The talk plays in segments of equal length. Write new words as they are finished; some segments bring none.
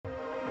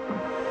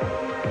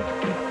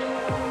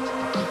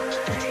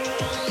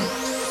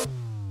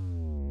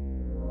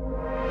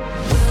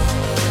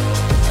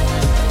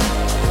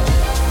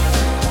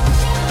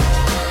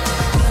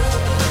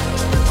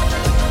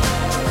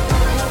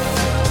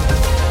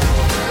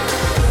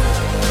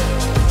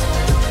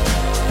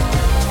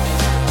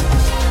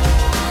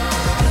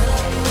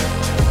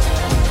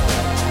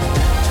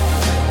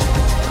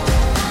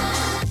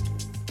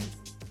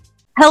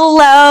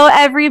Hello,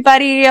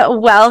 everybody.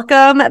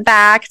 Welcome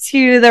back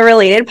to the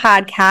Related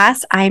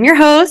Podcast. I'm your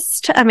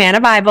host,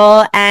 Amanda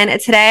Bible, and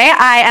today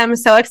I am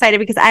so excited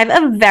because I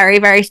have a very,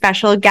 very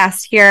special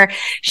guest here.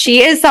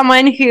 She is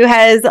someone who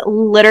has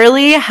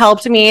literally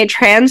helped me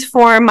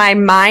transform my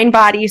mind,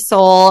 body,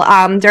 soul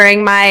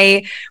during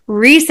my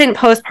recent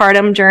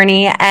postpartum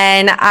journey,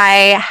 and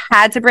I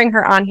had to bring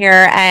her on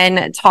here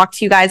and talk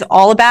to you guys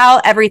all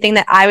about everything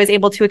that I was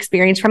able to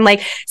experience from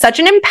like such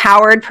an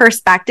empowered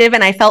perspective,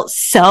 and I felt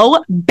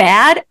so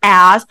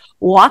badass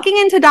walking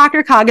into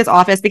Dr. Kaga's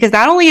office because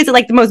not only is it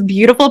like the most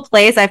beautiful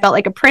place, I felt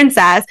like a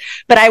princess,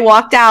 but I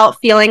walked out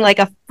feeling like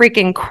a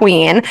freaking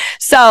queen.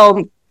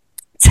 So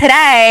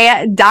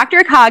today,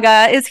 Dr.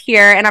 Kaga is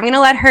here, and I'm going to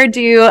let her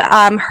do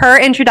her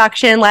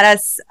introduction. Let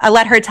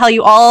her tell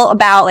you all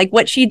about like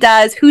what she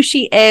does, who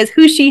she is,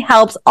 who she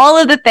helps, all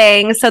of the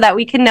things, so that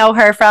we can know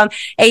her from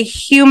a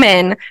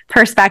human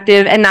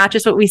perspective and not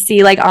just what we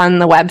see like on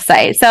the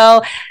website.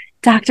 So,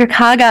 Dr.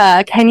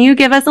 Kaga, can you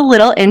give us a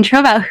little intro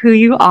about who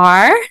you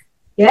are?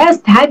 Yes.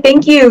 Hi.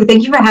 Thank you.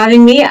 Thank you for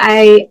having me.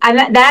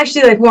 That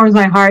actually like warms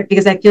my heart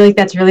because I feel like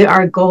that's really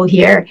our goal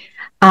here.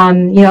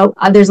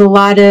 There's a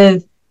lot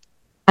of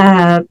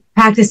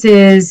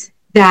practices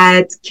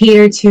that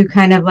cater to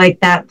kind of like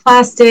that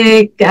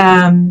plastic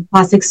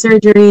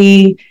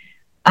surgery,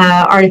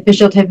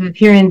 artificial type of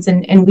appearance.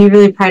 And we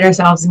really pride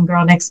ourselves in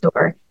Girl Next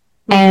Door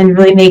and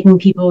really making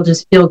people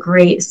just feel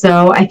great.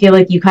 So I feel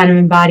like you kind of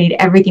embodied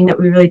everything that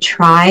we really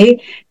try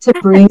to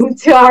bring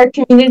to our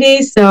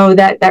community. So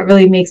that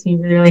really makes me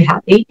really, really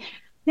happy.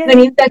 Yeah. My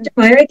name is Dr.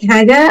 Myra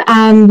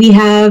Kaga. We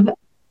have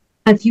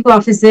a few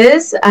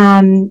offices.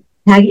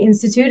 Kaga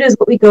Institute is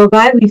what we go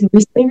by. We've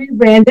recently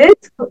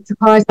rebranded to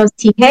call ourselves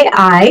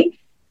TKI.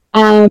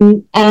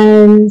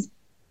 And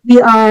we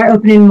are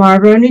open in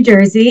Marlboro, New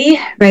Jersey,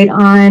 right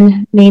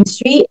on Main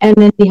Street. And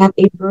then we have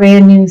a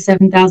brand new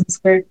 7,000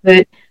 square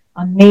foot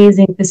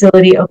amazing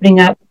facility opening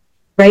up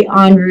right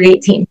on Route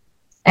 18.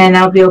 And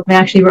that'll be open.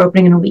 Actually, we're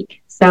opening in a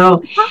week.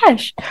 So,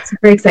 gosh,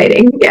 super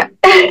exciting. Yeah.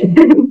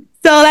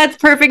 So that's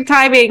perfect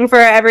timing for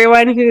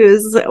everyone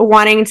who's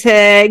wanting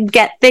to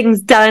get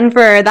things done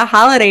for the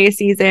holiday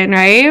season,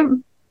 right?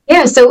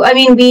 Yeah. So, I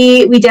mean,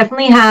 we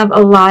definitely have a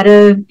lot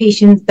of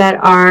patients that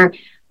are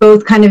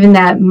both kind of in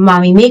that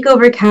mommy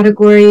makeover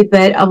category,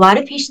 but a lot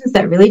of patients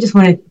that really just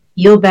want to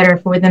feel better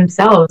for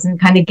themselves and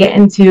kind of get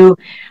into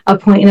a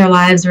point in their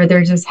lives where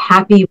they're just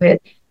happy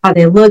with how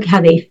they look, how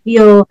they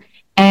feel.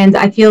 And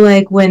I feel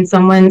like when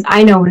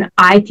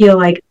I feel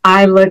like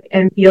I look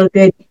and feel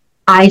good,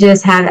 I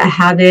just have a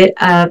habit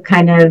of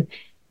kind of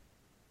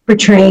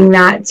portraying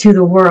that to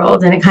the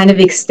world, and it kind of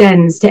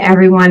extends to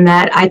everyone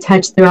that I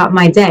touch throughout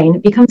my day, and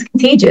it becomes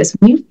contagious.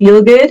 When you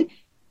feel good,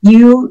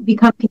 you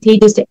become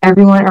contagious to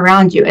everyone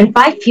around you. And if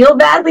I feel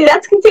badly,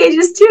 that's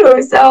contagious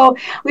too. So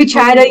we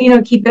try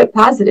to, keep it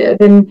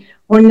positive. And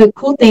one of the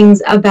cool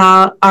things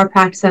about our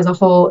practice as a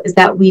whole is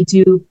that we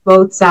do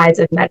both sides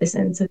of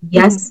medicine. So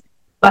yes,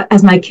 but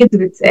as my kids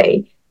would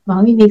say,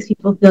 mommy makes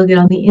people feel good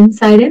on the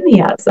inside and the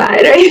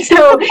outside, right?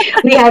 So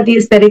we have the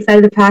aesthetic side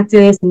of the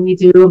practice, and we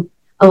do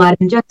a lot of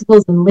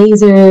injectables and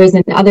lasers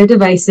and other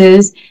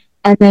devices.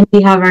 And then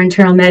we have our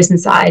internal medicine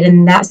side,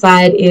 and that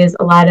side is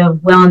a lot of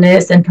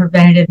wellness and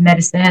preventative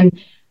medicine.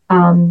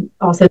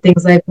 Also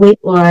things like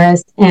weight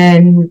loss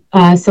and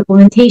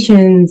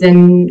supplementations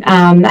and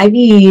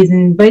IVs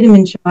and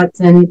vitamin shots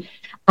and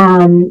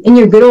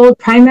your good old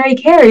primary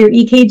care, your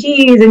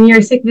EKGs and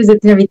your sick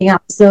visits and everything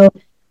else. So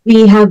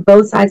we have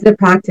both sides of the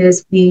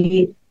practice.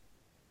 We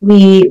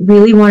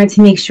really wanted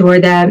to make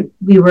sure that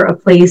we were a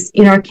place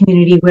in our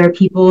community where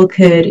people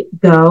could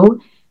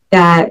go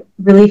that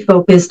really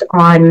focused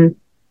on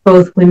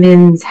both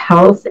women's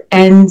health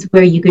and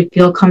where you could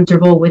feel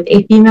comfortable with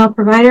a female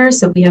provider.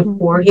 So we have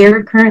 4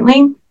 here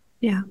currently.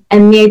 Yeah.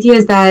 And the idea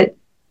is that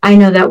I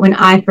know that when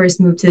I first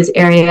moved to this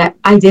area,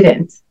 I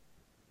didn't.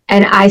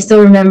 And I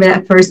still remember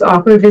that first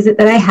awkward visit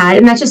that I had.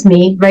 And that's just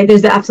me, right?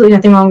 There's absolutely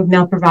nothing wrong with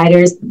male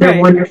providers. They're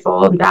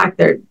wonderful. In fact,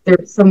 they're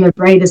some of the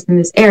brightest in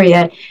this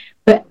area.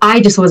 But I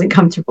just wasn't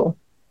comfortable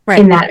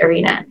in that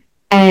arena.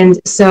 And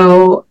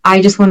so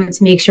I just wanted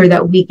to make sure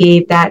that we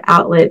gave that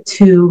outlet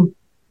to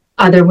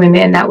other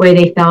women. That way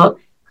they felt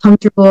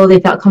comfortable. They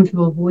felt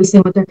comfortable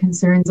voicing what their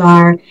concerns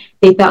are.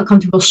 They felt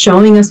comfortable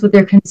showing us what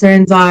their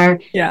concerns are.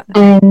 Yeah.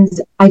 And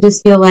I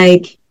just feel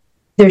like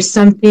there's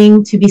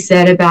something to be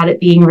said about it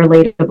being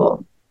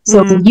relatable.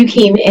 So when you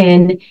came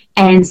in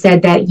and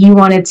said that you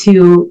wanted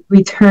to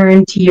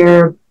return to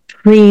your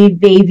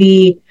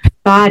pre-baby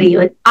body,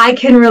 like I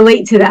can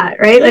relate to that,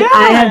 right? Like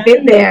I have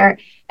been there.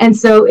 And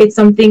so it's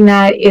something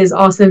that is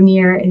also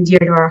near and dear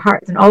to our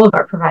hearts, and all of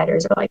our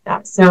providers are like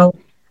that. So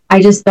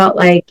I just felt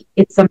like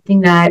it's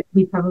something that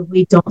we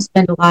probably don't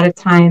spend a lot of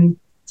time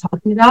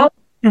talking about.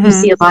 Mm-hmm. You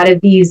see a lot of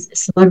these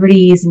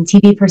celebrities and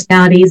TV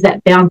personalities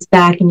that bounce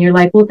back, and you're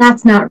like, well,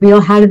 that's not real.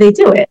 How do they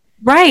do it?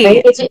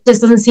 Right? It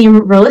just doesn't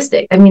seem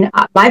realistic. I mean,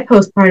 my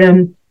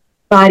postpartum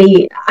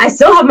body, I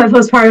still have my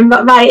postpartum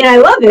body, and I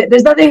love it.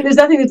 There's nothing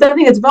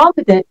that's wrong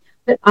with it.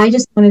 But I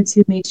just wanted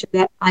to make sure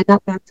that I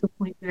got back to a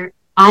point where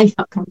I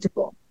felt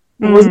comfortable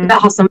It wasn't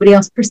about how somebody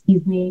else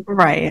perceived me.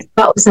 Right. It was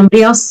about what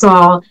somebody else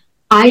saw.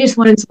 I just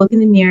wanted to look in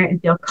the mirror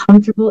and feel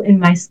comfortable in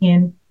my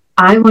skin.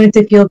 I wanted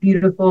to feel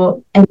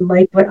beautiful and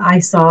like what I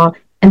saw.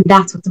 And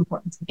that's what's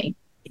important to me.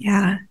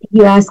 Yeah. If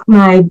you ask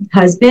my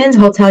husband,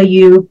 he'll tell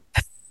you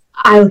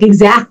I look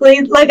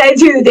exactly like I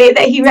do the day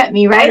that he met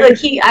me, right? Like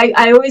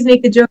I always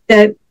make the joke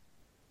that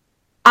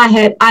I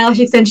had eyelash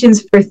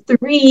extensions for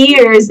 3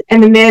 years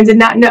and the man did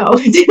not know,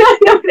 did not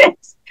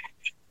notice.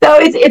 So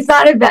it's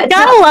not a bad.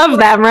 Gotta love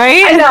them,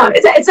 right? I know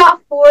it's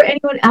not for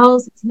anyone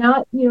else. It's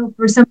not,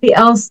 for somebody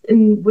else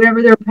and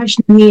whatever their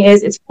impression of me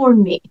is. It's for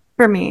me.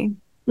 For me.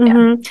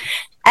 Mm-hmm.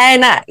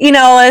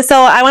 And,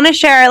 so I want to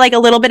share like a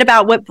little bit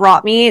about what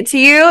brought me to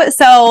you.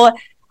 So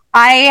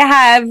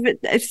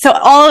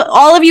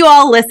all of you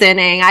all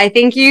listening, I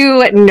think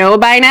you know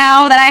by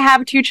now that I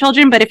have 2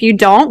 children, but if you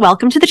don't,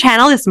 welcome to the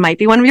channel. This might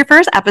be one of your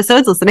first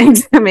episodes listening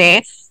to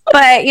me.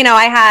 But,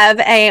 I have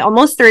a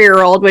almost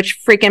 3-year-old,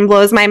 which freaking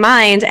blows my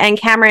mind. And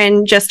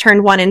Cameron just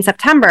turned 1 in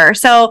September.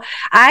 So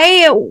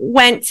I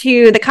went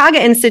to the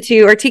Kaga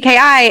Institute or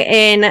TKI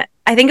in,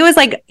 I think it was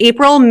like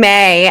April,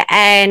 May.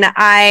 And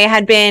I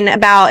had been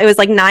it was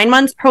like 9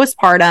 months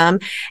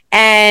postpartum.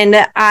 And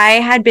I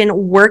had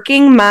been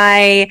working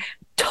my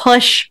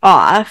tush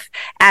off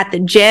at the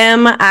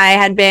gym. I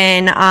had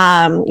been,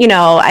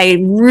 I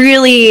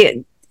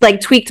really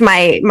tweaked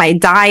my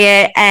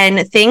diet,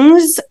 and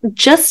things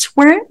just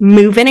weren't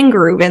moving and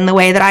grooving the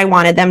way that I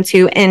wanted them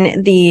to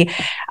in the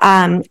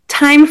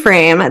time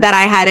frame that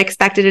I had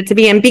expected it to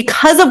be in,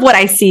 because of what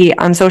I see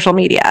on social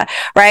media,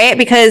 right?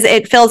 Because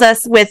it fills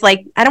us with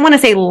I don't want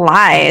to say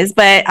lies,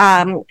 but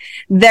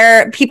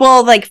there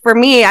people for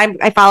me,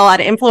 I follow a lot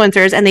of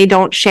influencers and they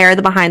don't share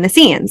the behind the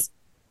scenes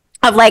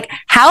of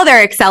how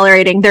they're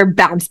accelerating their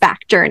bounce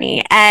back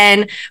journey.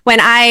 And when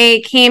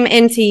I came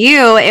into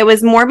you, it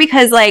was more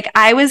because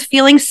I was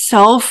feeling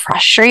so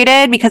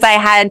frustrated because I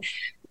had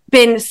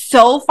been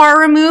so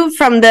far removed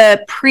from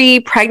the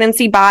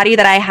pre-pregnancy body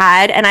that I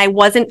had, and I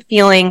wasn't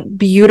feeling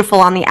beautiful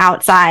on the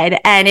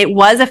outside. And it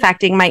was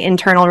affecting my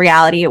internal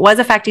reality. It was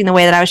affecting the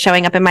way that I was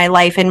showing up in my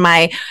life, in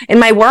my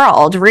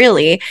world,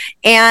 really.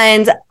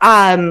 And,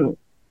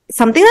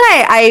 something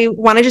that I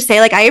want to just say,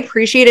 I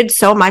appreciated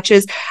so much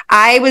is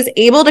I was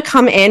able to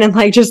come in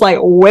and just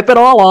whip it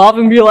all off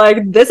and be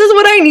like, this is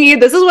what I need.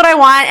 This is what I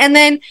want. And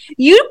then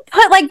you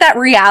put that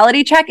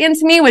reality check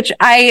into me, which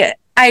I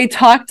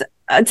talked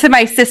to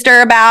my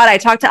sister about, I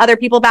talked to other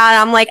people about,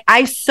 and I'm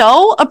I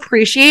so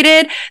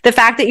appreciated the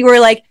fact that you were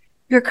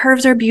your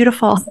curves are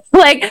beautiful.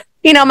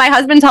 My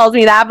husband tells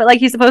me that, but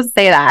he's supposed to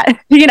say that, and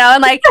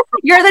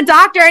you're the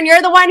doctor and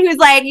you're the one who's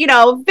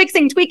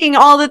fixing, tweaking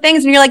all the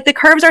things. And you're the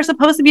curves are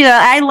supposed to be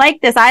I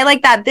like this. I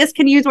like that. This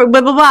can use blah,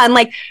 blah, blah. And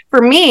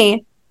for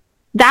me,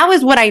 that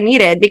was what I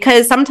needed,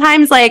 because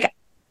sometimes I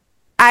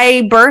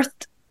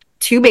birthed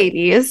 2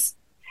 babies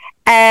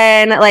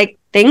and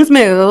things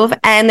move.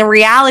 And the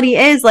reality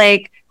is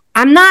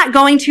I'm not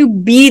going to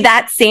be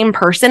that same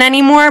person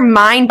anymore,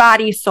 mind,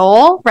 body,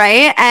 soul,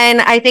 right?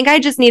 And I think I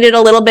just needed a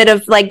little bit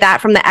of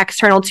that from the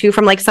external too,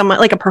 from someone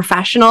a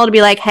professional to be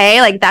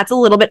hey, that's a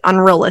little bit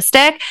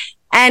unrealistic.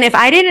 And if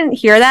I didn't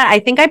hear that, I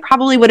think I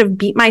probably would have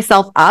beat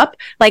myself up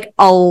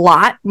a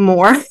lot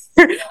more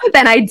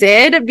than I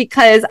did,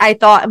 because I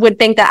would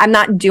think that I'm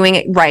not doing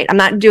it right. I'm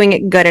not doing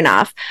it good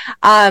enough.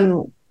 I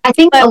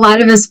think a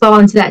lot of us fall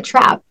into that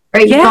trap,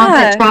 right? Yeah. You fall into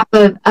that trap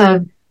of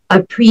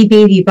a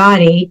pre-baby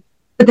body.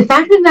 But the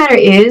fact of the matter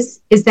is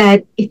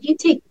that if you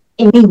take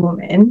any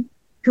woman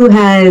who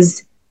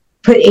has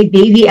put a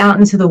baby out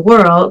into the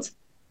world,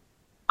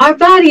 our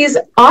bodies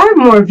are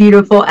more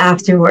beautiful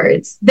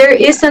afterwards. There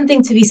is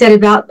something to be said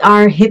about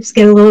our hips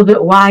get a little bit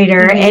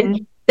wider, mm-hmm.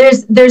 and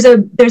there's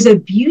a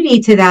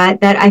beauty to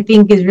that I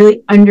think is really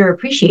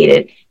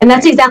underappreciated. And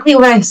that's exactly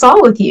what I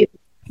saw with you.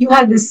 You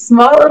have this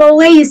small little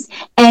waist,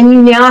 and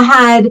you now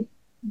had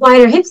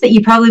wider hips that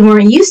you probably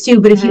weren't used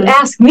to. But if you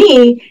ask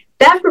me,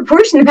 that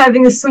proportion of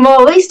having a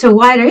small waist to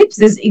wider hips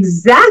is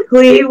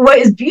exactly what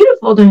is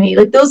beautiful to me.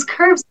 Those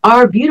curves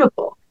are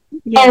beautiful.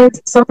 Yeah. And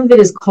some of it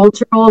is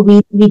cultural.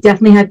 We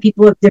definitely have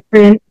people of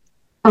different,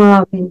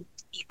 we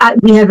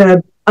have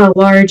a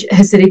large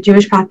Hasidic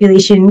Jewish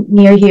population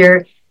near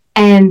here,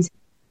 and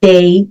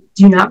they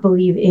do not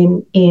believe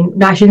in,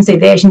 no, I shouldn't say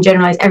they, I shouldn't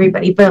generalize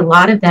everybody, but a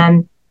lot of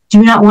them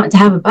do not want to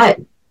have a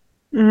butt.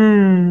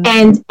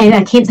 And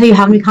I can't tell you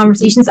how many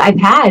conversations I've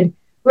had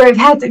where I've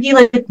had to be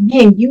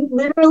man, you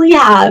literally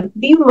have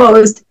the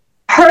most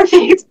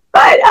perfect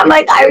butt. I'm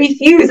I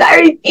refuse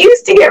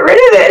to get rid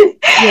of it.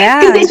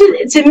 Yeah. Because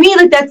to me,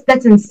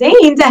 that's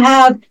insane to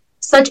have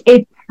such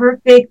a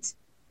perfect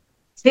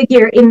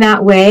figure in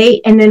that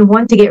way and then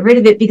want to get rid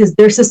of it because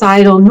their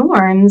societal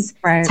norms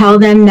tell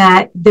them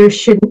that it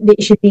should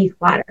be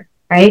flatter,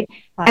 right?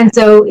 And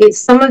so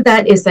some of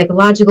that is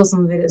psychological,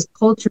 some of it is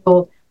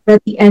cultural, but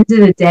at the end of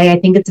the day, I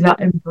think it's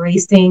about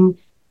embracing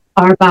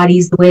our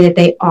bodies the way that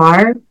they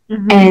are,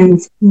 and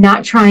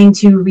not trying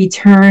to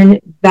return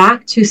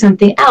back to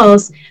something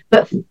else,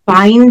 but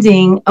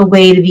finding a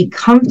way to be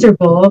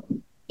comfortable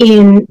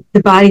in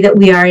the body that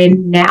we are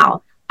in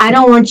now. I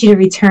don't want you to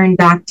return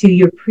back to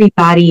your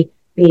pre-body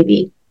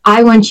baby.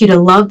 I want you to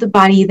love the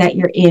body that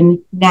you're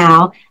in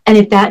now. And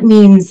if that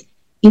means,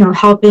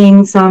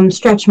 helping some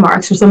stretch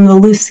marks or some of the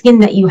loose skin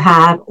that you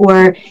have,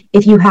 or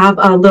if you have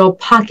a little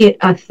pocket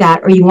of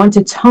fat or you want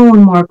to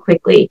tone more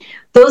quickly,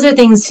 those are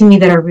things to me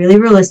that are really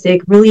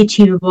realistic, really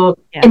achievable,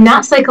 and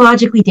not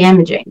psychologically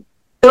damaging.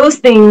 Those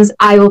things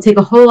I will take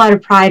a whole lot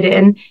of pride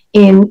in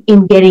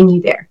getting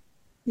you there.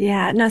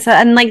 Yeah, no, so,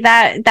 and like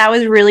that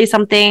was really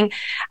something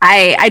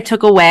I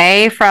took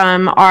away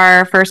from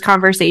our first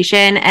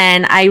conversation.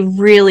 And I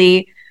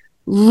really,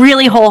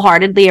 really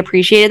wholeheartedly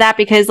appreciated that,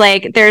 because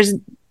like there's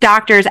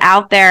doctors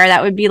out there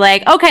that would be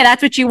like, okay,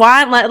 that's what you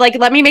want.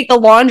 Let me make the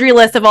laundry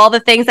list of all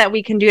the things that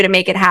we can do to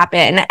make it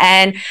happen.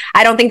 And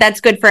I don't think that's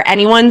good for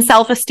anyone's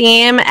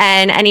self-esteem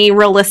and any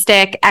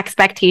realistic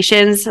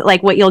expectations,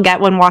 like what you'll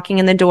get when walking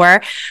in the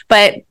door.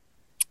 But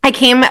I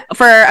came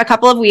for a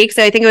couple of weeks.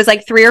 So I think it was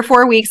like 3 or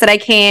 4 weeks that I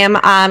came.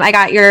 I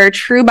got your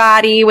True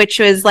Body, which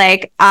was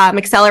like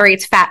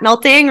accelerates fat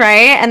melting,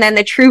 right? And then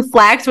the True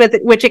Flex,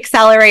 which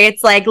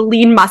accelerates like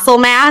lean muscle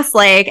mass,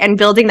 like, and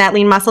building that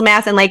lean muscle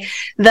mass, and like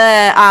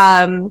the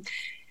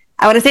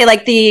I want to say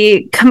like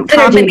the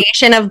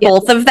combination of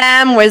both of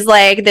them was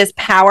like this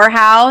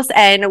powerhouse.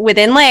 And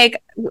within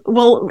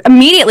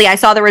immediately I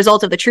saw the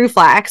results of the True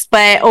Flex,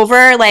 but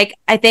over like,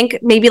 I think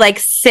maybe like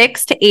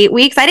 6 to 8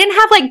 weeks, I didn't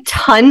have like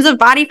tons of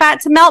body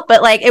fat to melt,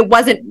 but like it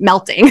wasn't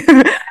melting.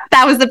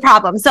 That was the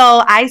problem.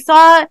 So I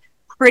saw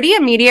pretty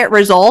immediate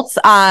results.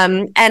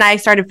 And I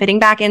started fitting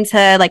back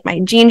into like my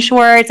jean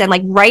shorts, and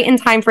like right in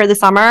time for the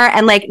summer.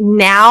 And like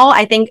now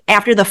I think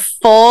after the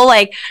full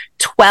like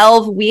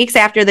 12 weeks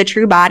after the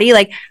True Body,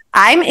 like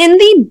I'm in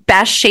the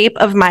best shape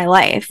of my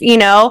life,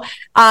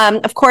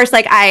 of course,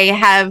 like I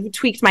have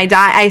tweaked my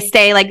diet. I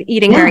stay like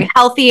eating very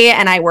healthy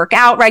and I work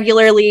out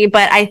regularly.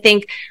 But I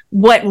think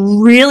what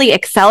really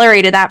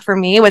accelerated that for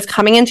me was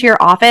coming into your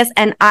office,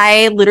 and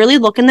I literally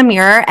look in the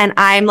mirror and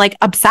I'm like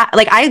obsessed.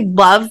 Like I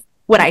love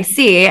what I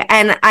see.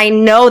 And I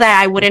know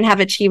that I wouldn't have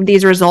achieved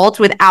these results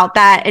without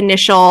that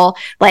initial,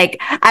 like,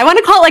 I want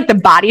to call it like the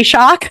body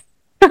shock.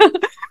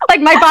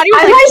 Like my body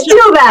was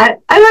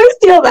I might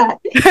steal that.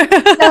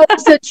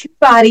 So True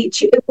Body,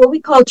 what we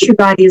call True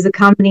Body is a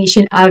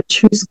combination of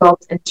True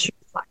Sculpt and True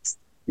Flex.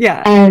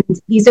 Yeah. And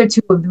these are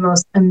two of the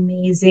most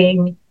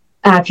amazing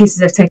pieces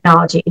of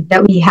technology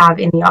that we have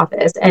in the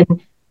office. And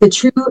the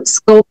True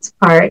Sculpt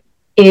part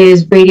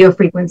is radio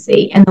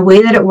frequency. And the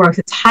way that it works,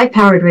 it's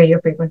high-powered radio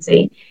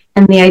frequency.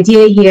 And the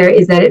idea here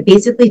is that it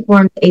basically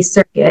forms a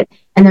circuit,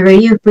 and the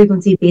radio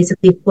frequency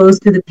basically flows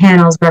through the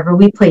panels wherever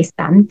we place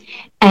them.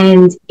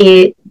 And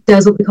it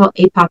does what we call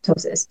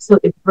apoptosis. So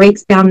it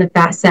breaks down the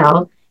fat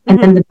cell, and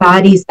then the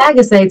body's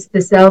phagocytes,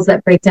 the cells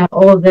that break down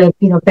all of the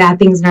bad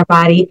things in our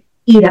body,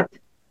 eat up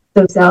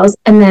those cells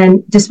and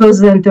then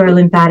dispose of them through our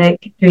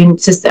lymphatic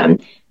drainage system.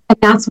 And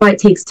that's why it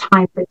takes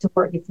time for it to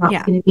work. It's not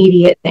an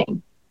immediate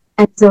thing.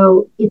 And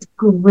so it's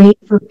great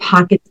for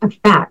pockets of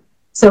fat.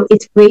 So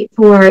it's great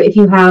for if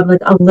you have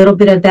like a little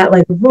bit of that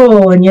like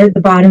roll near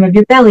the bottom of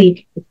your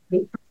belly. It's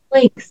great for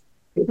flakes.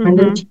 It's great for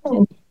the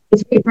chin.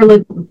 It's great for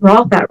like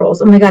raw fat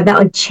rolls. Oh my God, that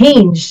like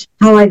changed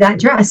how I got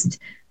dressed,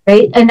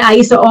 right? And I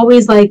used to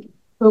always like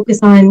focus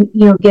on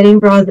getting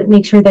bras that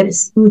make sure that it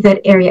smooth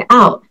that area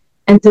out.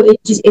 And so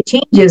it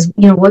changes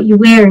what you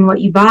wear and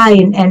what you buy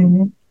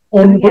and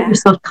what you're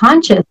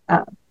self-conscious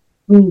of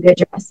when you get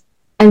dressed.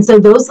 And so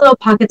those little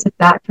pockets of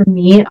fat for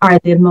me are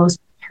the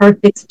most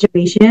perfect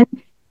situation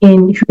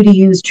in who to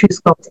use True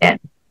Sculpt in.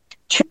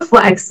 True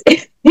Flex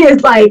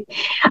is like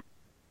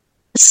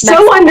so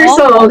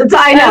undersold.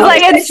 I know.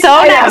 It's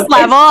so next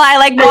level. I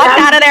like walked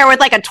out of there with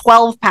like a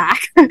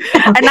 12-pack and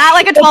not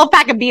like a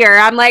 12-pack of beer.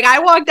 I'm like, I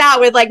walked out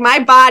with like my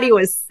body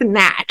was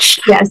snatched.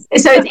 Yes.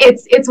 So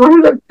it's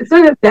one of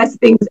the best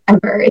things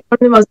ever. It's one of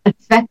the most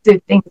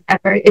effective things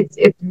ever. It's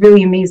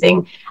really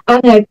amazing. I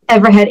don't think I've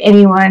ever had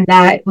anyone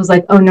that was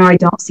like, oh no, I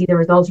don't see the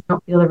results, I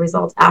don't feel the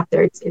results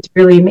after. It's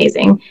really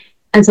amazing.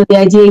 And so the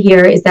idea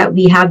here is that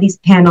we have these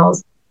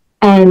panels,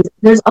 and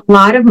there's a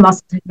lot of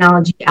muscle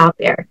technology out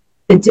there.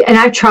 And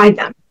I've tried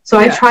them. So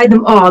I tried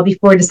them all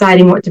before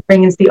deciding what to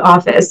bring into the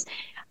office,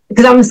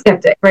 because I'm a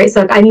skeptic, right?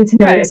 So I need to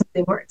know that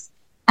something works.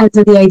 And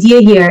so the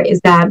idea here is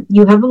that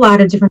you have a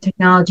lot of different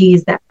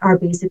technologies that are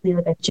basically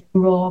like a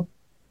general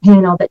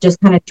panel that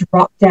just kind of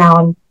drop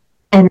down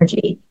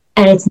energy,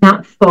 and it's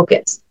not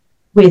focused.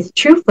 With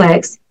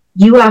TrueFlex,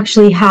 you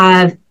actually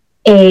have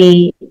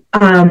a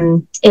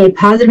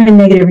positive and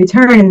negative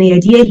return. And the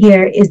idea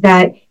here is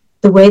that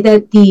the way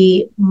that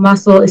the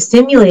muscle is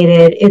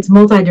stimulated, it's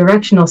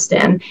multi-directional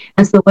stim.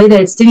 And so the way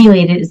that it's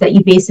stimulated is that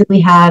you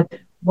basically have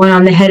one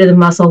on the head of the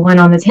muscle, one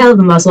on the tail of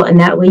the muscle, and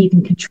that way you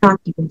can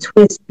contract, you can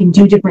twist, you can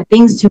do different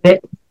things to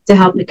it to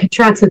help it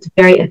contract. So it's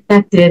very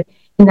effective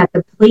in that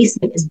the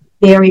placement is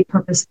very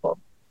purposeful.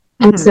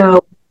 And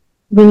so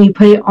when you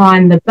put it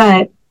on the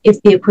butt, it's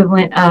the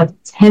equivalent of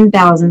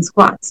 10,000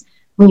 squats.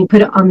 When you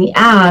put it on the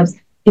abs,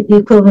 it's the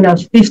equivalent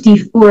of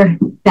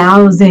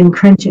 54,000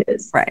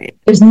 crunches. Right.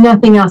 There's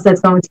nothing else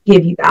that's going to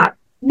give you that.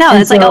 No,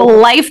 And it's like a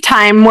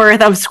lifetime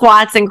worth of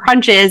squats and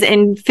crunches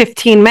in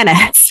 15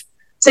 minutes.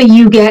 So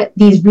you get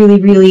these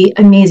really, really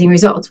amazing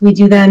results. We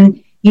do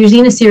them usually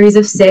in a series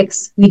of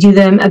 6. We do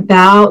them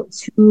about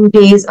 2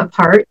 days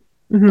apart.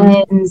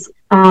 Mm-hmm.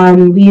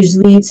 And we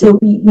usually, so,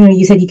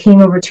 you said you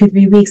came over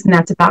 2-3 weeks, and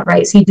that's about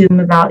right. So you do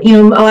them about,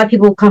 a lot of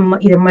people come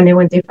either Monday,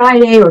 Wednesday,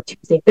 Friday, or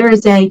Tuesday,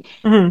 Thursday.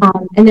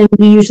 Mm-hmm. And then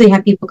we usually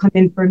have people come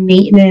in for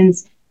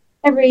maintenance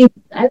I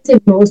would say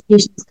most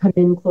patients come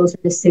in closer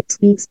to 6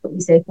 weeks, but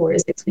we say 4 to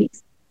 6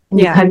 weeks. And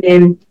you come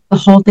in, the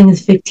whole thing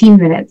is 15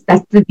 minutes.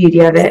 That's the beauty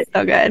of it.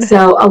 So good.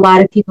 So a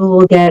lot of people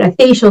will get a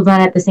facial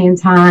done at the same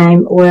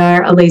time, or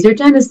a laser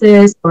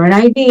genesis, or an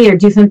IV, or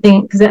do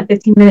something, because that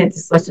 15 minutes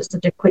is just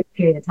such a quick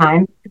period of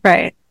time.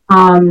 Right.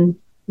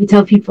 We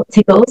tell people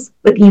tickles,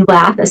 but you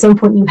laugh. At some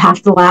point, you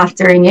have to laugh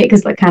during it,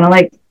 because it kind of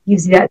like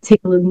gives you that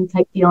tickling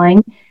type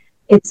feeling.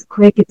 It's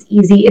quick, it's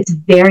easy. It's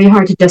very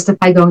hard to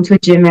justify going to a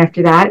gym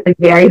after that. Like,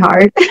 very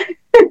hard.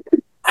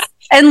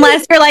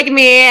 Unless you're like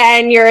me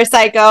and you're a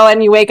psycho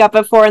and you wake up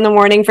at 4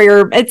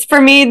 a.m. it's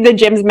for me, the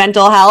gym's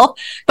mental health.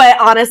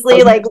 But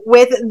honestly, like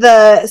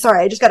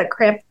sorry, I just got a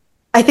cramp.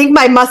 I think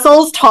my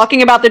muscles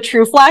talking about the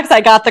True Flex,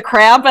 I got the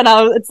cramp and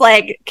it's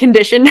like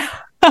conditioned.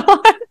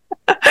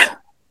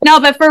 No,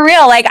 but for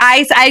real, like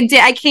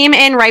I came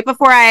in right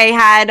before I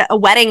had a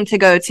wedding to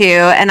go to,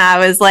 and I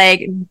was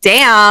like,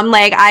 damn,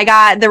 like I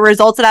got the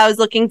results that I was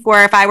looking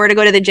for if I were to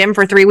go to the gym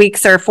for 3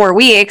 weeks or 4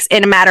 weeks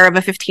in a matter of a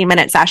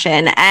 15-minute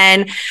session.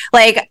 And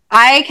like,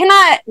 I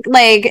cannot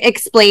like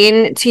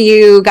explain to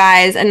you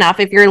guys enough,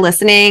 if you're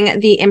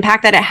listening, the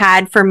impact that it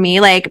had for me,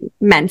 like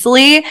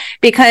mentally,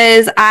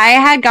 because I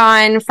had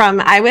gone from,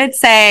 I would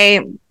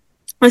say,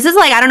 this is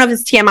like, I don't know if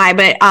it's TMI,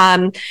 but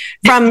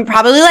from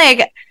probably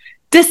like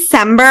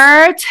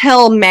December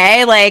till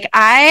May, like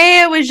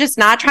I was just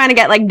not trying to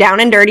get like down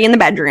and dirty in the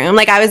bedroom.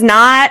 Like I was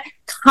not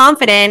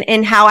confident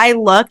in how I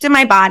looked in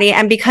my body.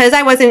 And because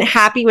I wasn't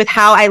happy with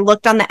how I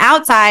looked on the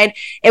outside,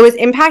 it was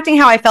impacting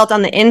how I felt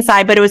on the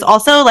inside, but it was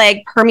also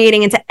like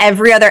permeating into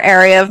every other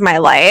area of my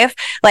life.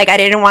 Like I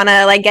didn't want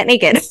to like get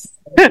naked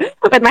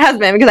with my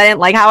husband because I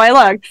didn't like how I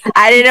looked.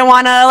 I didn't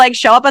want to like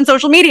show up on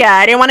social media.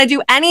 I didn't want to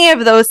do any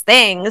of those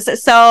things.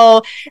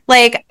 So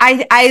like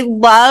I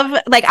love,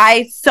 like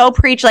I so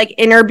preach like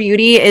inner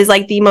beauty is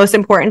like the most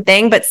important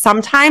thing, but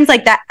sometimes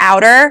like that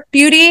outer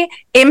beauty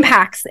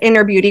impacts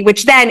inner beauty,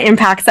 which then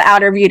impacts the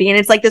outer beauty. And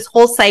it's like this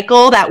whole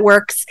cycle that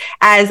works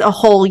as a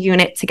whole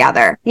unit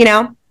together, you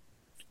know?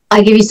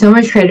 I give you so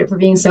much credit for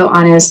being so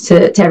honest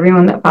to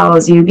everyone that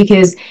follows you,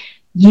 because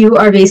you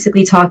are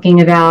basically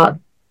talking about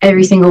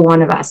every single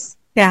one of us,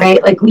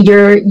 right? Like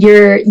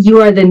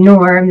you are the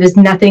norm. There's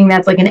nothing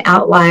that's like an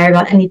outlier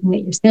about anything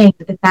that you're saying.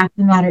 But the fact of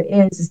the matter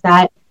is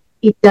that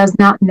it does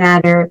not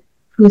matter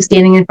who's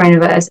standing in front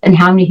of us and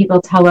how many people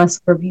tell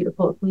us we're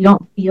beautiful. If we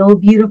don't feel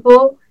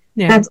beautiful,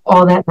 that's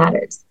all that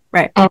matters.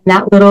 Right. And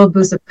that little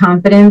boost of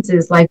confidence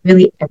is like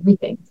really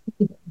everything.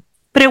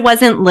 But it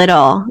wasn't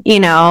little, you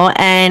know,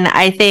 and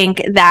I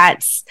think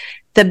that's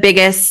the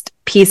biggest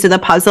piece of the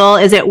puzzle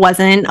is it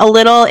wasn't a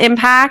little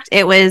impact.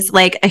 It was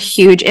like a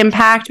huge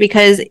impact,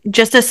 because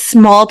just a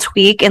small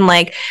tweak in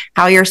like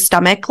how your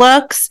stomach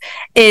looks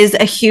is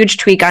a huge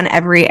tweak on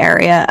every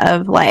area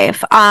of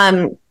life.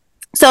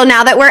 So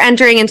now that we're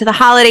entering into the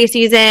holiday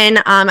season,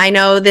 I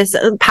know this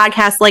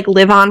podcast like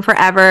live on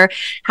forever.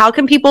 How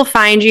can people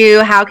find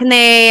you? How can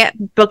they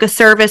book a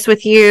service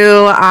with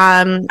you?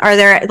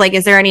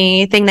 Is there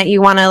anything that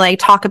you want to like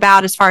talk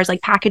about as far as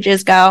like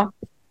packages go?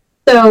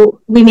 So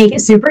we make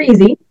it super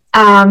easy.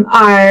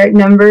 Our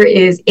number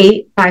is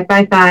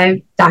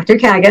 8555 Dr.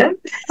 Kaga.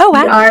 Oh,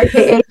 wow.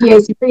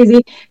 RKAGA, super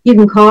easy. You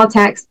can call,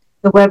 text.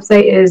 The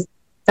website is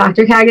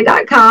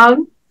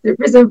drkaga.com.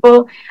 Super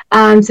simple.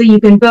 So you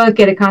can book,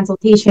 get a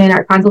consultation.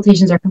 Our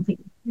consultations are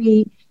completely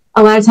free.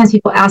 A lot of times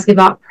people ask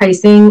about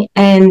pricing,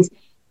 and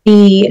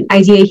the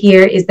idea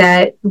here is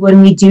that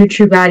when we do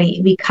True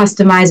Body, we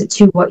customize it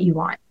to what you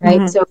want, right?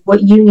 Mm-hmm. So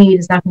what you need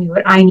is not going to be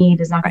what I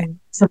need, is not going to be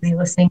what somebody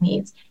listening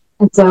needs.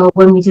 And so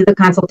when we do the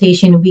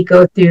consultation, we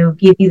go through,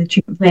 give you the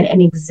treatment plan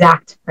and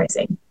exact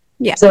pricing.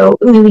 Yeah. So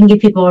we can give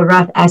people a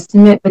rough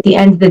estimate, but at the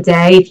end of the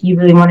day, if you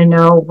really want to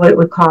know what it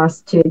would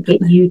cost to get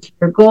you to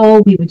your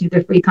goal, we would do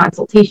the free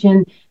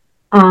consultation.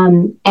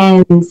 And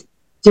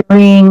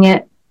during,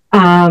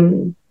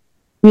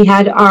 we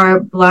had our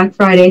Black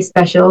Friday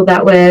special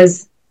that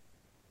was,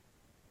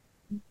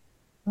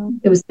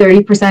 it was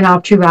 30%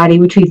 off True Body,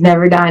 which we've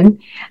never done.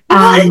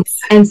 And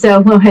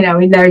so, well, I know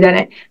we've never done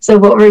it. So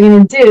what we're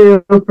going to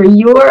do for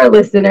your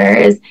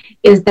listeners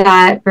is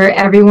that for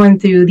everyone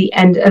through the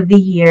end of the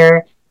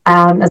year,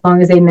 as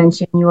long as they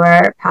mention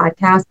your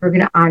podcast, we're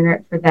going to honor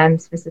it for them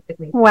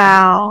specifically.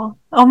 Wow.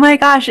 Oh my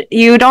gosh.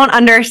 You don't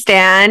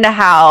understand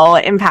how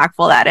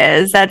impactful that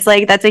is. That's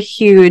a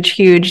huge,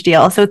 huge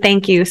deal. So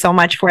thank you so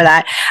much for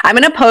that. I'm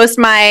going to post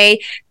my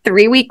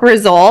 3-week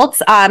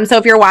results. So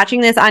if you're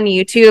watching this on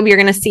YouTube, you're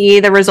going to see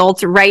the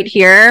results right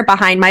here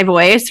behind my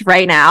voice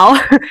right now.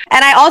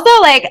 And I also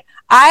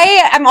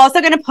I am also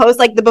going to post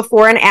like the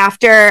before and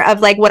after of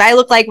like what I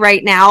look like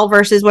right now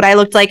versus what I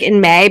looked like in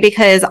May,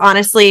 because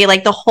honestly,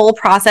 like the whole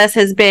process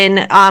has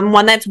been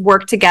one that's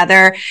worked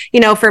together. You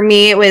know, for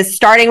me, it was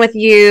starting with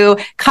you,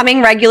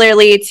 coming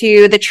regularly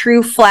to the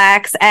True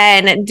Flex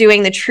and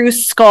doing the True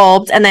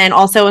Sculpt, and then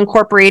also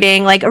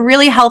incorporating like a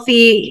really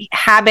healthy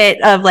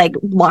habit of like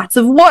lots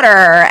of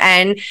water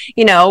and,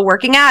 you know,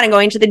 working out and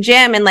going to the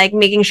gym and like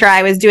making sure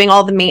I was doing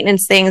all the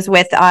maintenance things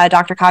with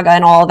Dr. Kaga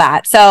and all of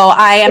that. So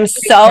I am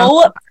so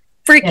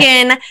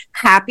freaking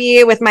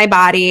happy with my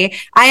body.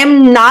 I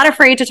am not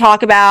afraid to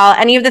talk about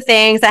any of the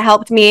things that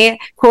helped me,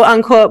 quote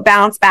unquote,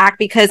 bounce back,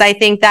 because I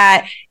think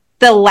that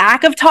the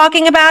lack of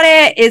talking about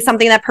it is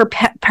something that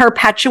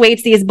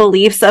perpetuates these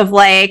beliefs of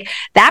like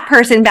that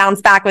person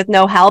bounced back with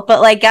no help.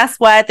 But like, guess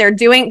what? They're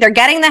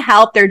getting the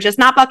help. They're just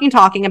not fucking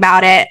talking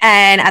about it.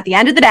 And at the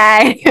end of the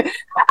day,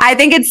 I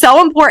think it's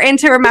so important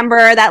to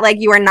remember that like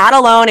you are not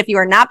alone. If you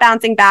are not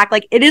bouncing back,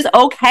 like it is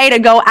okay to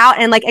go out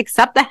and like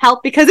accept the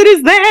help because it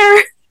is there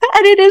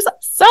and it is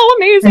so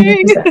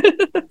amazing.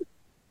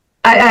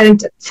 I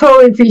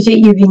totally appreciate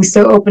you being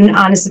so open and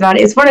honest about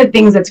it. It's one of the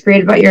things that's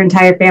great about your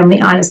entire family,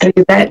 honestly,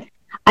 is that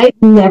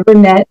I've never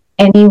met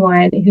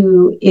anyone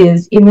who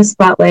is in the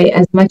spotlight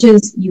as much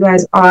as you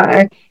guys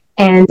are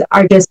and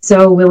are just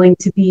so willing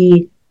to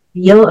be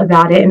real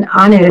about it and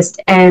honest.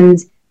 And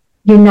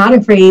you're not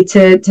afraid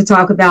to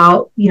talk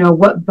about, you know,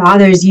 what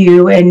bothers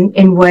you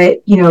and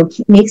what, you know,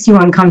 makes you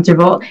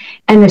uncomfortable.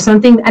 And there's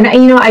something, and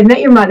you know, I've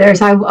met your mother,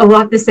 so I will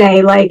have to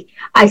say, like,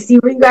 I see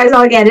where you guys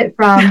all get it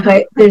from,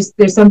 but there's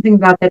something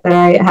about that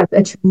I have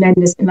a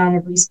tremendous amount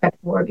of respect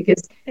for,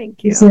 because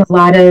you've seen a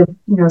lot of,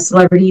 you know,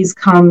 celebrities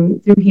come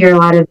through here, a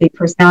lot of big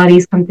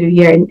personalities come through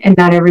here, and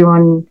not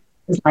everyone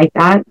is like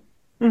that.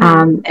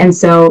 Mm-hmm. And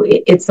so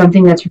it's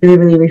something that's really,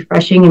 really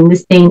refreshing in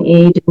this day and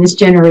age, in this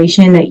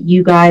generation, that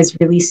you guys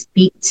really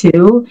speak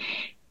to.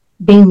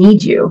 They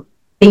need you.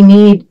 They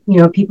need, you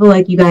know, people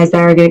like you guys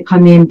that are going to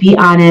come in, be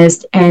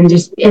honest, and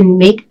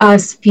make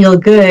us feel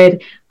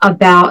good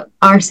about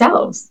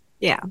ourselves.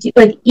 Yeah.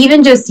 Like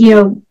even just, you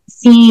know,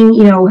 seeing,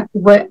 you know,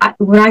 when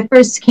I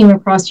first came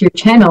across your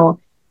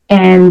channel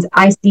and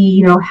I see,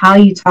 you know, how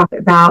you talk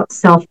about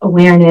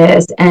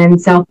self-awareness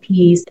and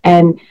self-peace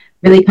and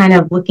really kind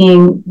of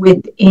looking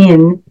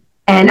within.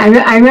 And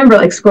I remember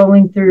like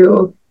scrolling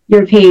through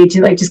your page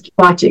and like just keep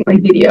watching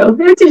like video. I'm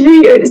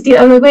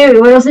like, wait,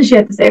 what else does she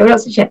have to say? What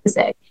else does she have to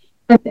say?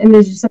 And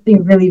there's just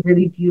something really,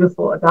 really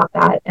beautiful about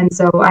that. And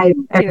so I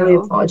really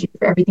applaud you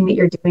for everything that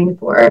you're doing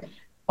for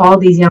all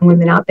these young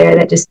women out there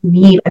that just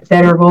need a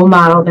better role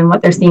model than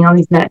what they're seeing on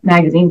these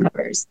magazine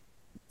covers.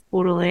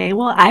 Totally.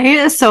 Well,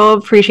 I so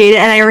appreciate it.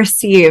 And I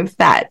receive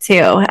that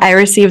too. I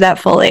receive that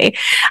fully.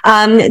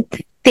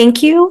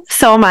 Thank you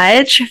so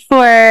much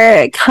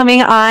for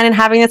coming on and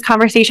having this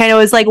conversation. I know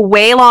it was like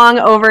way long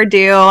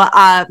overdue.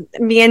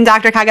 Me and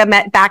Dr. Kaga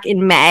met back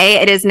in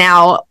May. It is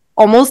now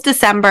almost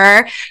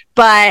December,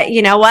 but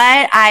you know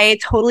what? I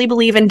totally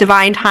believe in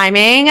divine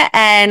timing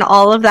and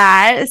all of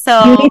that.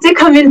 So you need to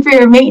come in for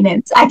your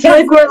maintenance. I feel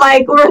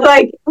like we're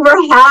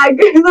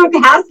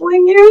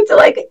hassling you to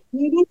like,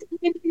 you need to come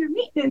in for your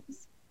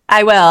maintenance.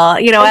 I will.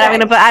 You know what? We're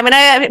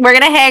going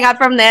to hang up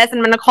from this and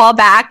I'm going to call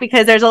back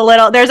because there's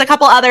a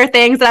couple other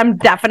things that I'm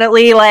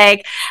definitely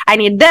like, I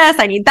need this,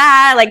 I need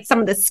that. Like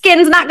some of the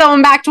skin's not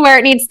going back to where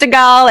it needs to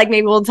go. Like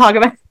maybe we'll talk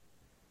about,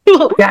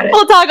 we'll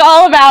talk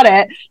all about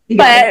it,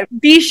 but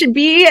be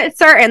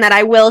certain that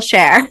I will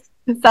share.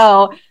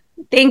 So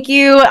thank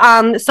you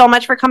so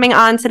much for coming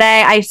on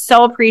today. I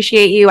so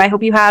appreciate you. I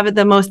hope you have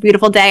the most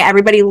beautiful day.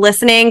 Everybody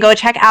listening, go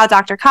check out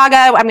Dr.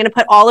 Kaga. I'm going to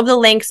put all of the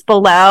links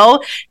below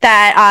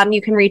that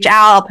you can reach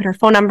out. I'll put her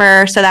phone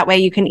number so that way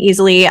you can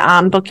easily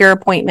book your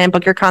appointment,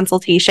 book your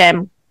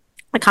consultation.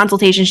 The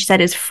consultation, she said,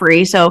 is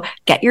free. So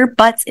get your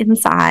butts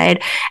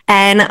inside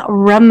and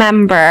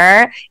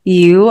remember,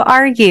 you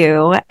are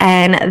you,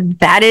 and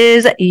that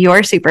is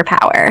your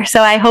superpower.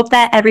 So I hope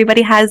that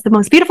everybody has the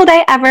most beautiful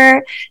day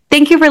ever.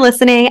 Thank you for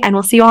listening, and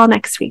we'll see you all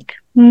next week.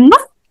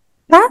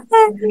 Bye.